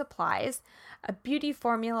 60-day supplies. A beauty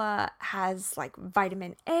formula has like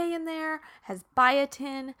vitamin A in there, has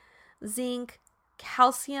biotin, zinc,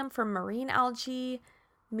 calcium from marine algae,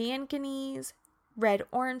 manganese, red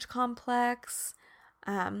orange complex,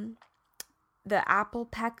 the apple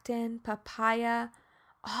pectin, papaya,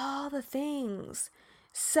 all the things.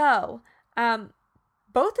 So,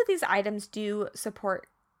 both of these items do support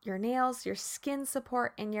your nails, your skin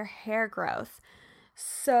support, and your hair growth.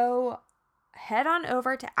 So head on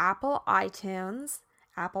over to Apple iTunes,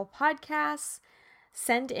 Apple Podcasts,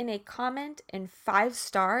 send in a comment and 5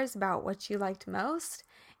 stars about what you liked most.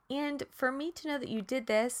 And for me to know that you did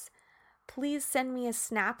this, please send me a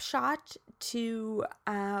snapshot to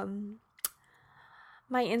my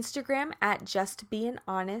Instagram at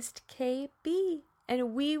justbeinghonest.kb,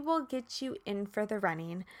 and we will get you in for the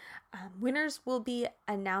running. Winners will be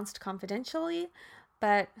announced confidentially,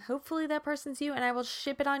 but hopefully that person's you, and I will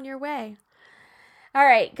ship it on your way. All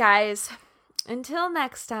right, guys. Until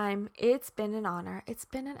next time, it's been an honor. It's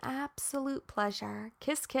been an absolute pleasure.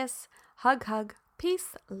 Kiss, kiss, hug, hug,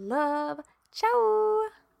 peace, love. Ciao.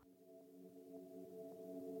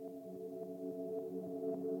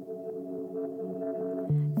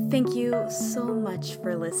 Thank you so much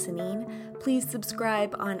for listening. Please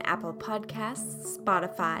subscribe on Apple Podcasts,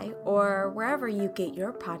 Spotify, or wherever you get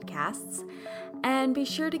your podcasts. And be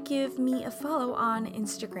sure to give me a follow on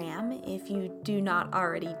Instagram if you do not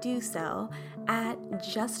already do so at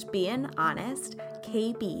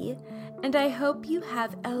justbeinghonest.kb. And I hope you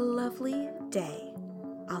have a lovely day.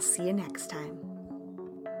 I'll see you next time.